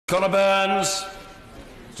Conor Burns.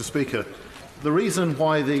 Mr. Speaker, the reason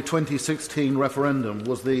why the 2016 referendum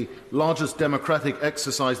was the largest democratic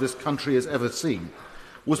exercise this country has ever seen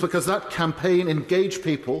was because that campaign engaged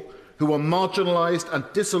people who were marginalised and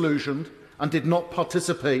disillusioned and did not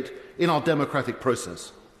participate in our democratic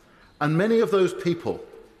process. And many of those people,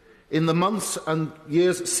 in the months and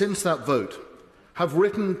years since that vote, have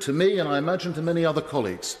written to me, and I imagine to many other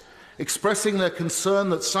colleagues, expressing their concern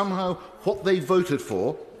that somehow what they voted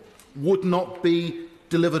for would not be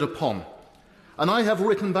delivered upon. And I have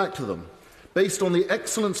written back to them, based on the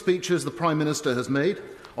excellent speeches the Prime Minister has made,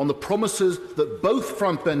 on the promises that both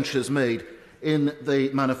frontbenchers made in the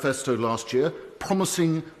manifesto last year,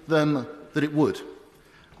 promising them that it would.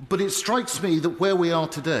 But it strikes me that where we are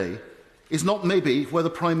today is not maybe where the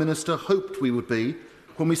Prime Minister hoped we would be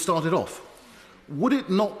when we started off. Would it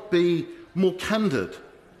not be more candid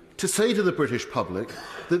to say to the British public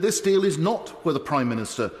that this deal is not where the Prime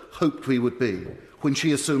Minister hoped we would be when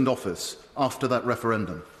she assumed office after that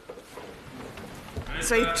referendum?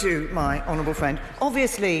 Say to my honourable friend,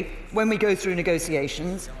 obviously, when we go through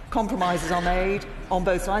negotiations, compromises are made on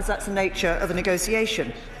both sides. That's the nature of a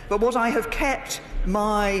negotiation. But what I have kept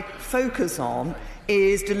my focus on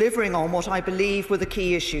is delivering on what I believe were the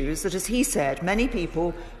key issues that, as he said, many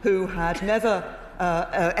people who had never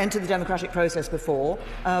entered the democratic process before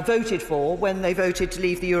voted for when they voted to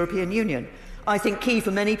leave the European Union. I think key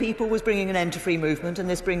for many people was bringing an end to free movement, and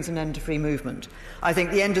this brings an end to free movement. I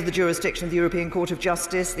think the end of the jurisdiction of the European Court of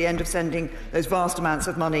Justice, the end of sending those vast amounts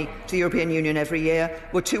of money to the European Union every year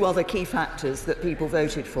were two other key factors that people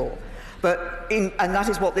voted for. And that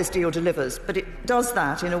is what this deal delivers. But it does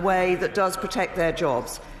that in a way that does protect their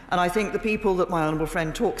jobs. And I think the people that my honourable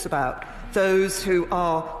friend talks about, those who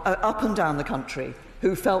are up and down the country,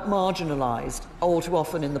 who felt marginalised all too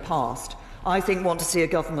often in the past, I think want to see a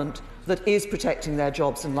government that is protecting their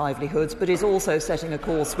jobs and livelihoods, but is also setting a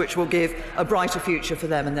course which will give a brighter future for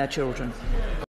them and their children.